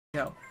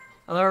Yo.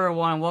 Hello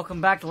everyone,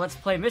 welcome back to Let's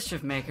Play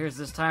Mischief Makers.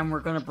 This time we're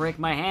gonna break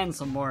my hand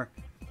some more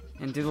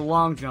and do the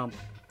long jump.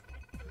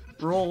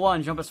 Rule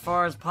 1, jump as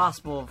far as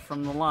possible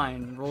from the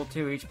line. Rule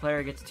 2, each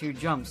player gets 2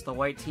 jumps. The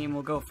white team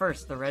will go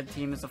first, the red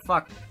team is a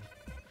fuck.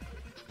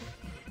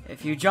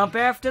 If you jump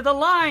after the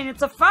line,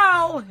 it's a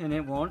foul, and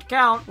it won't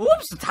count.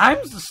 Whoops, the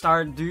time's to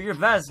start. Do your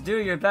best,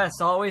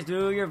 always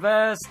do your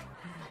best.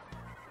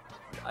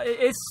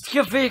 It's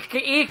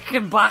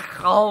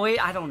always.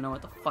 I don't know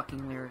what the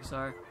fucking lyrics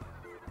are.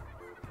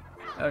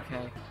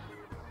 Okay.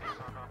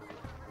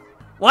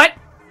 What?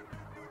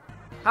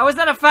 How is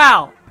that a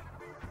foul?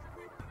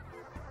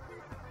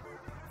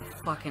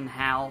 Fucking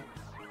how?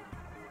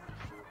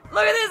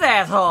 Look at this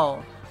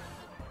asshole!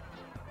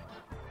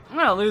 I'm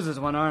gonna lose this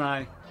one, aren't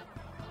I?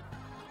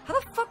 How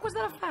the fuck was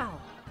that a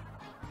foul?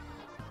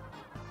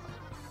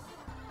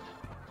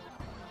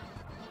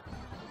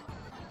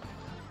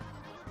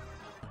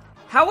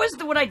 How was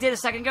what I did a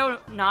second ago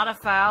not a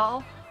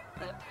foul?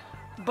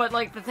 But,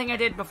 like, the thing I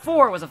did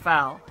before was a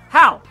foul.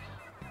 How?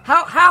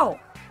 How?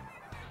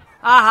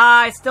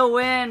 Aha, I still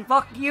win.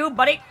 Fuck you,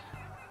 buddy.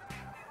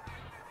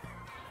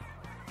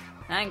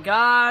 Thank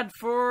God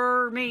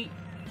for me.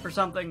 For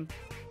something.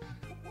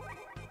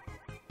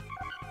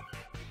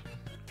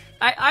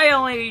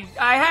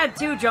 I had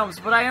 2 jumps,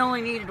 but I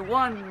only needed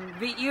 1 to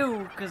beat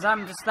you, because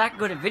I'm just that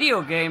good at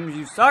video games.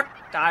 You suck.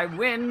 I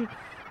win.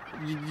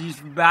 You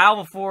just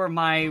bow before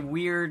my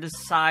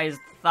weird-sized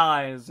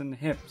thighs and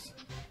hips.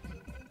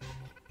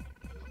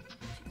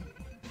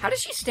 How does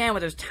she stand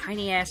with those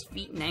tiny-ass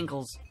feet and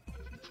ankles?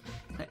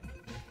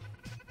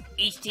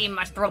 Each team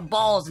must throw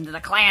balls into the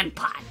clan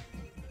pot.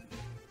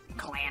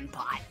 Clan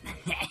pot.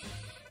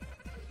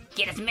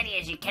 Get as many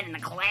as you can in the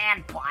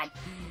clan pot.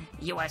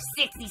 You have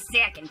 60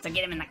 seconds to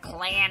get them in the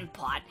clan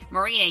pot.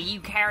 Marina,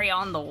 you carry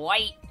on the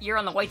white. You're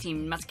on the white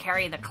team. You must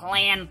carry the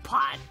clan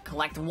pot.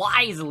 Collect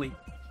wisely.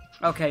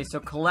 Okay,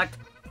 so collect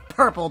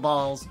purple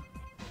balls.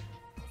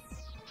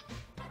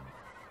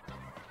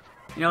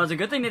 You know, it's a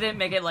good thing they didn't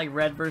make it like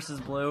red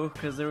versus blue,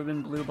 because there would have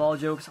been blue ball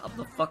jokes up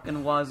the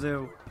fucking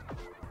wazoo.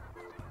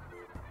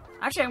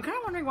 Actually, I'm kind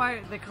of wondering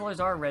why the colors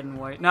are red and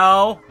white.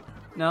 No,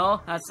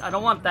 I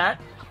don't want that.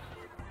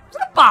 Is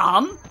that a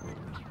bomb?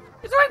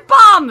 He's throwing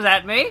bombs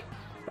at me!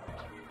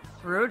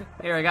 It's rude.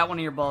 Here, I got one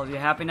of your balls. You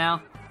happy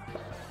now?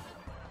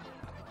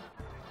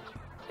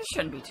 This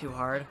shouldn't be too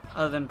hard,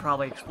 other than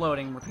probably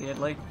exploding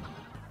repeatedly.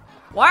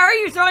 Why are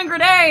you throwing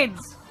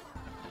grenades?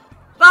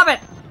 Stop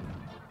it!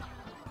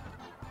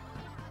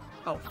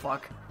 Oh,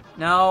 fuck.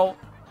 No.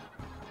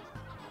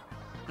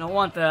 I don't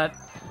want that.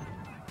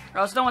 I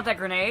also don't want that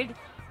grenade.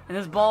 And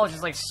this ball is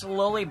just, like,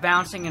 slowly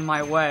bouncing in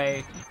my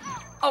way.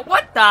 Oh,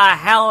 what the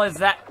hell is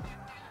that?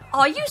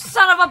 Oh, you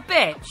son of a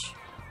bitch!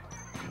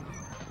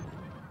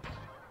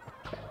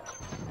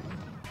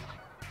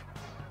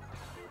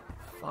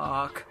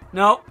 Fuck.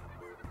 Nope.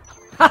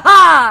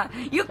 Haha!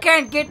 You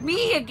can't get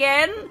me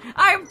again!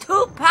 I am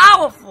too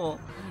powerful!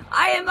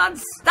 I am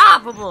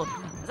unstoppable!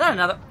 Is that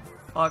another?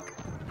 Fuck.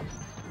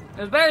 It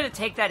was better to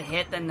take that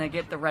hit than to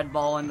get the red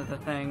ball into the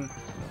thing.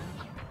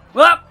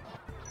 Whoop!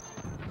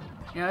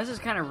 You know, this is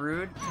kind of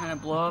rude, trying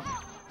to blow up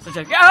such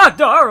a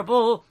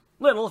adorable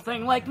little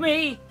thing like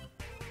me.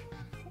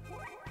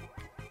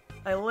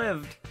 I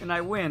lived, and I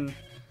win.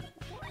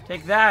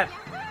 Take that.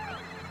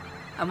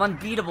 I'm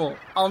unbeatable.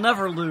 I'll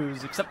never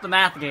lose, except the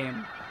math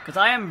game. Because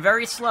I am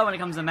very slow when it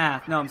comes to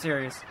math. No, I'm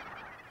serious.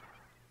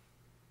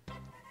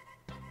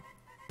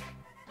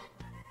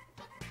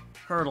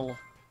 Hurdle.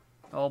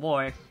 Oh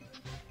boy.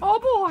 Oh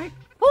boy!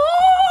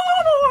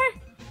 Oh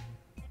boy!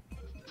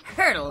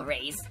 Hurdle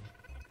race.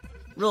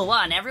 Rule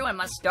 1, everyone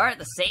must start at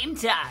the same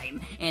time,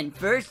 and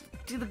first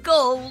to the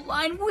goal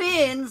line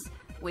wins.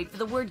 Wait for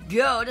the word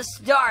go to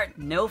start.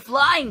 No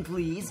flying,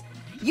 please.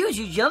 Use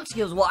your jump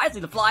skills wisely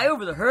to fly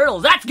over the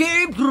hurdles. That's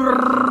game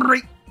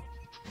 3!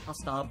 I'll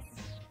stop.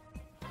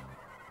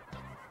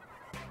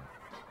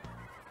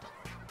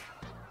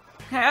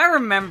 Hey, I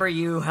remember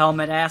you,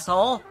 helmet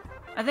asshole.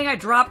 I think I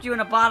dropped you in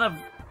a bat of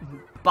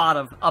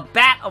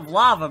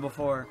lava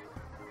before.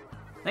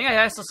 I think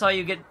I also saw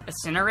you get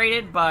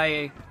incinerated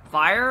by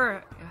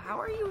fire. How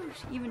are you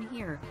even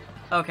here?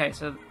 Okay,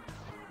 so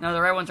no,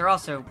 the red ones are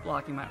also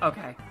blocking my.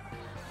 Okay,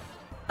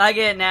 I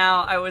get it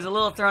now. I was a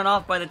little thrown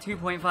off by the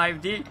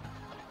 2.5D.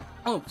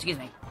 Oh, excuse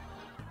me.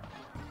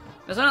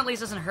 This one at least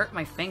doesn't hurt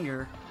my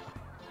finger,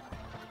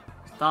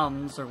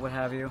 thumbs, or what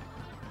have you.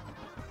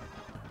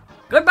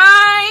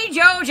 Goodbye,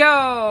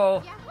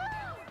 JoJo.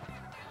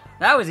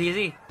 That was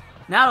easy.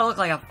 Now I look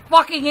like a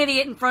fucking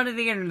idiot in front of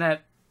the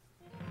internet.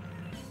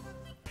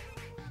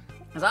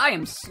 Because I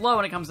am slow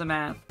when it comes to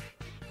math.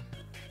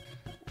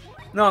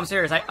 No, I'm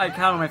serious. I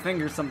count on my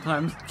fingers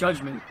sometimes.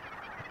 Judge me.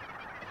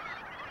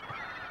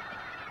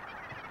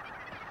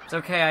 It's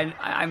okay.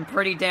 I'm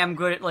pretty damn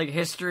good at, like,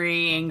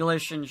 history,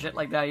 English, and shit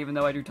like that, even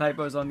though I do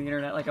typos on the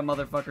internet like a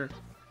motherfucker.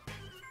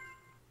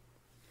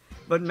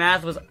 But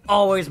math was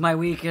always my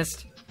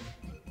weakest.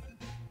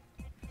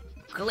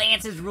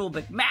 Glance's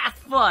rulebook. Math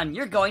fun.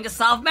 You're going to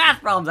solve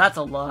math problems. That's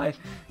a lie.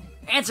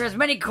 Answer as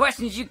many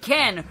questions as you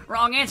can.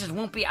 Wrong answers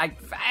won't be. I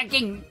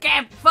fucking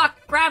can't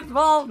grab the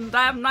ball.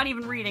 I'm not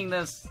even reading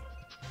this.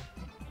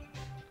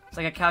 It's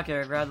like a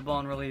calculator. Grab the ball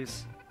and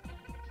release.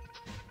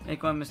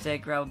 Make one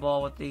mistake. Grab a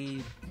ball with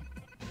the.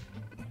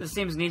 This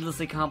seems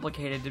needlessly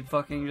complicated to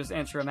fucking just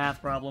answer a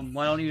math problem.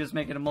 Why don't you just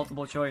make it a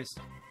multiple choice?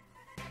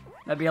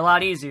 That'd be a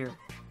lot easier.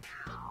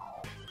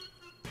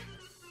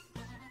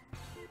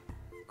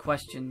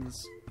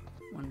 Questions.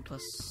 1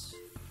 plus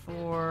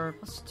 4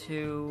 plus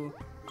 2.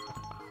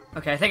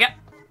 Okay, I think I...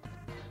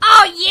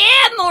 Oh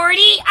yeah,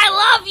 Morty! I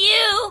love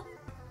you!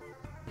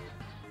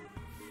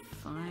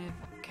 5,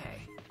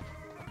 okay.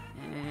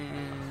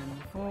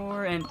 And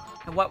 4, and...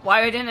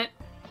 Why didn't it...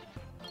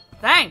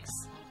 Thanks!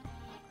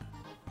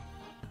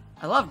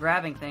 I love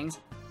grabbing things.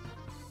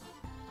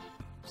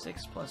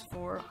 6 plus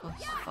 4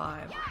 plus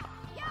 5.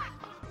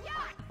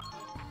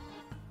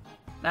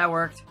 That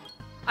worked.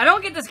 I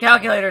don't get this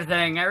calculator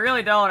thing. I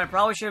really don't. I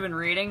probably should have been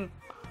reading.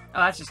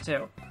 Oh, that's just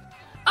 2.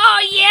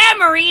 Oh yeah,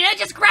 Marina!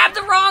 Just grab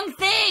the wrong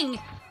thing!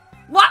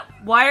 What?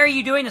 Why are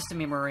you doing this to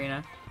me,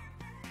 Marina?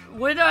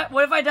 What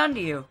have I done to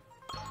you?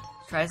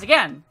 Let's try this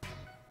again.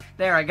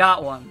 There, I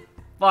got one.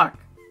 Fuck.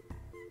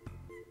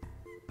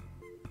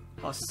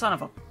 Oh, son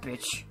of a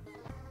bitch.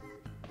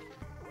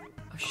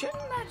 Oh,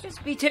 shouldn't that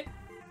just be 2?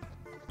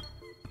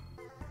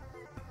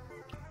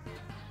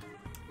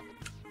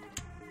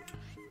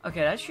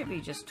 Okay, that should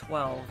be just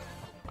 12.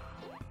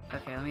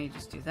 Okay, let me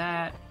just do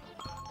that.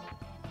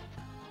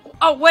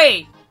 Oh,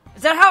 wait!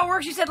 Is that how it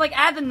works? You said, like,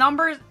 add the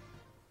numbers?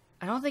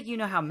 I don't think you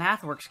know how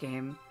math works,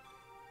 game.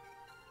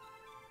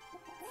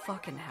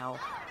 Fucking hell.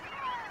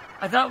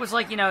 I thought it was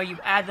like, you know, you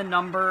add the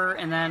number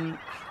and then...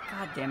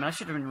 God damn it, I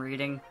should have been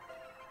reading.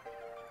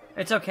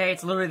 It's okay,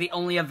 it's literally the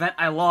only event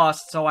I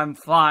lost, so I'm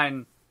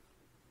fine.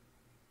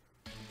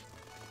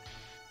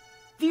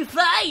 The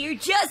fire,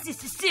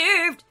 justice is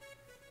served!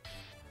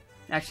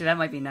 Actually, that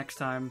might be next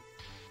time.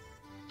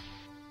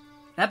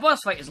 That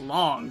boss fight is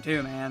long,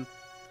 too, man.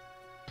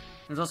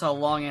 There's also a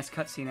long-ass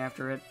cutscene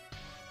after it.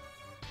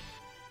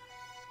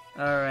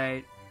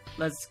 Alright.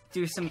 Let's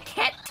do some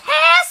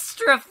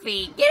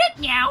catastrophe! Get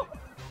it now?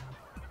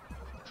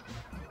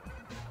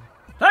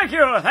 Thank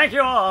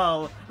you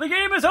all! The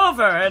game is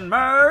over, and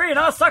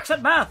Marina sucks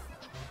at math!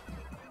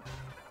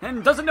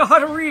 And doesn't know how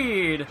to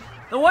read!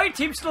 The white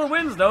team still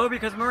wins, though,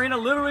 because Marina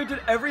literally did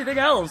everything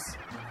else!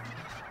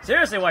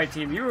 Seriously, white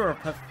team, you were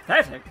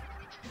pathetic.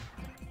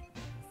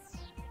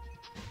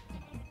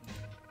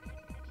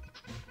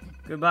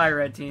 Goodbye,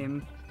 red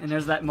team. And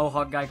there's that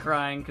Mohawk guy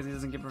crying because he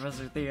doesn't get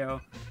Professor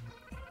Theo.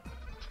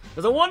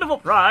 There's a wonderful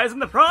prize,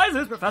 and the prize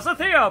is Professor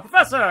Theo!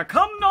 Professor,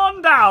 come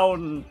on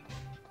down!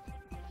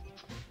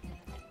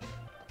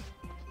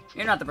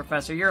 You're not the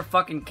professor, you're a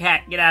fucking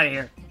cat. Get out of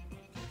here.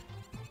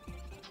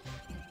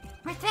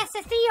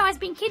 Professor Theo has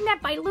been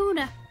kidnapped by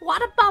Luna.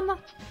 What a bummer.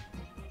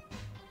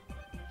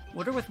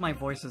 What are with my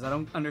voices? I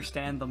don't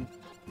understand them.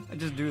 I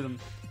just do them.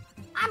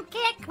 I'm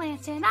Cat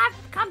Clancy, and I've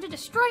come to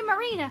destroy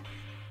Marina.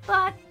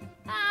 But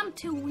I'm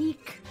too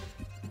weak.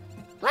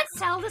 Let's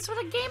settle this with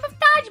a game of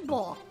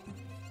dodgeball.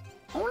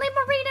 Only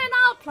Marina and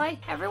I'll play.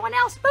 Everyone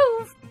else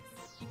move.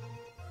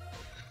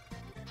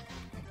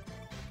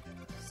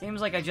 Seems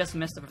like I just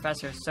missed the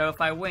professor, so if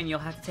I win, you'll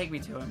have to take me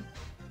to him.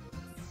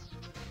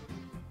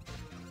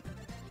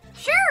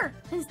 Sure,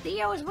 since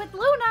Theo is with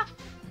Luna.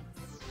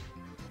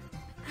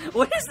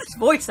 What is this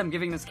voice I'm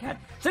giving this cat?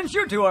 Since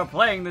you two are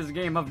playing this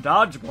game of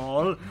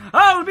dodgeball,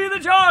 I'll be the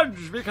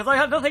judge, because I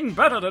had nothing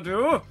better to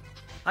do.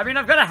 I mean,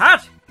 I've got a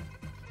hat.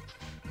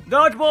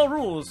 Dodgeball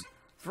rules.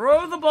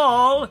 Throw the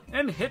ball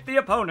and hit the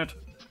opponent.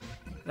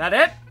 That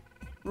it?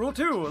 Rule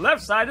 2.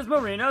 Left side is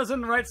Marina's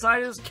and right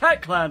side is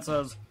Cat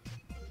Clance's.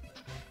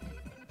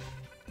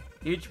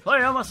 Each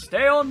player must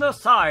stay on their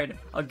side.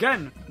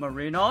 Again,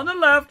 Marina on the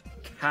left,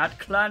 Cat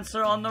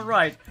Clancer on the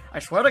right. I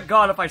swear to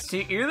God, if I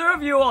see either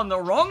of you on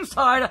the wrong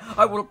side,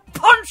 I will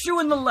punch you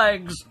in the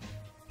legs.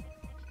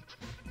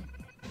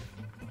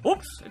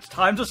 Oops, it's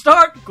time to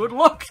start. Good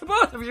luck to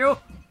both of you.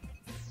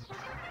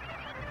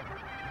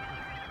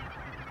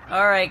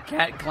 Alright,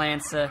 Cat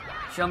Clancer.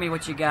 Show me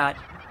what you got.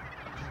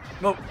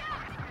 Whoa.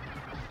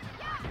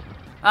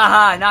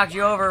 Aha, I knocked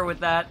you over with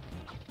that.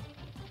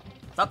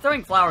 Stop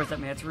throwing flowers at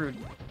me, that's rude.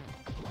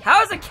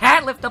 How does a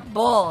cat lift up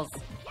balls?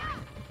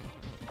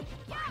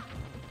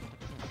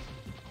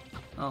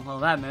 Oh, well,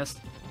 that missed.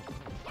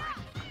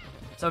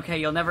 It's okay,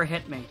 you'll never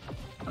hit me.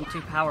 I'm too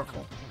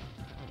powerful.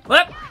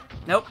 Whoop!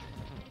 Nope.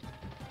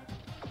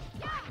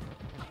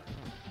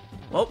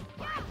 Whoop.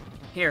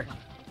 Here.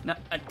 No,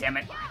 damn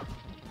it.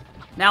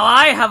 Now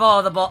I have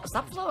all the balls.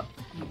 Stop flowing.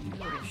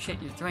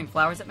 Shit, you're throwing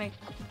flowers at me?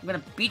 I'm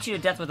gonna beat you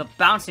to death with a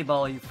bouncy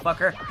ball, you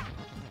fucker.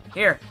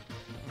 Here.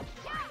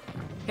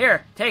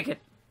 Here, take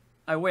it.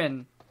 I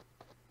win.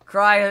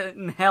 Cry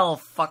in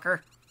hell, fucker.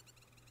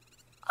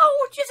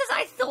 Oh, just as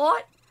I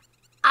thought.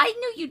 I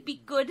knew you'd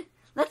be good.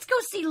 Let's go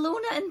see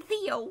Luna and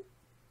Theo. Is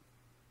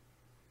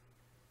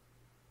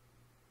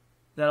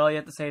that all you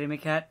have to say to me,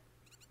 Cat?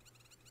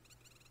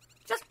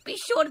 Just be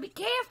sure to be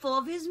careful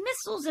of his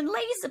missiles and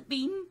laser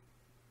beam.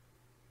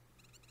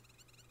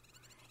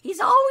 He's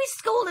always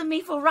scolding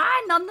me for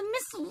riding on the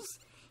missiles.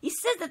 He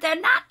says that they're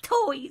not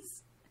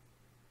toys.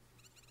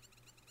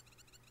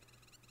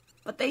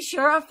 But they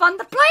sure are fun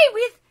to play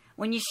with.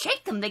 When you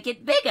shake them, they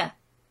get bigger.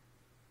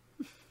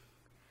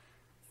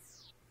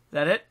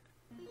 That it?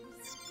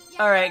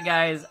 Alright,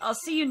 guys. I'll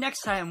see you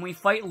next time we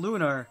fight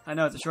Lunar. I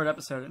know it's a short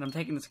episode, and I'm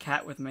taking this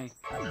cat with me.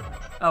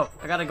 Oh,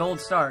 I got a gold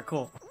star.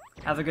 Cool.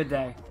 Have a good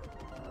day.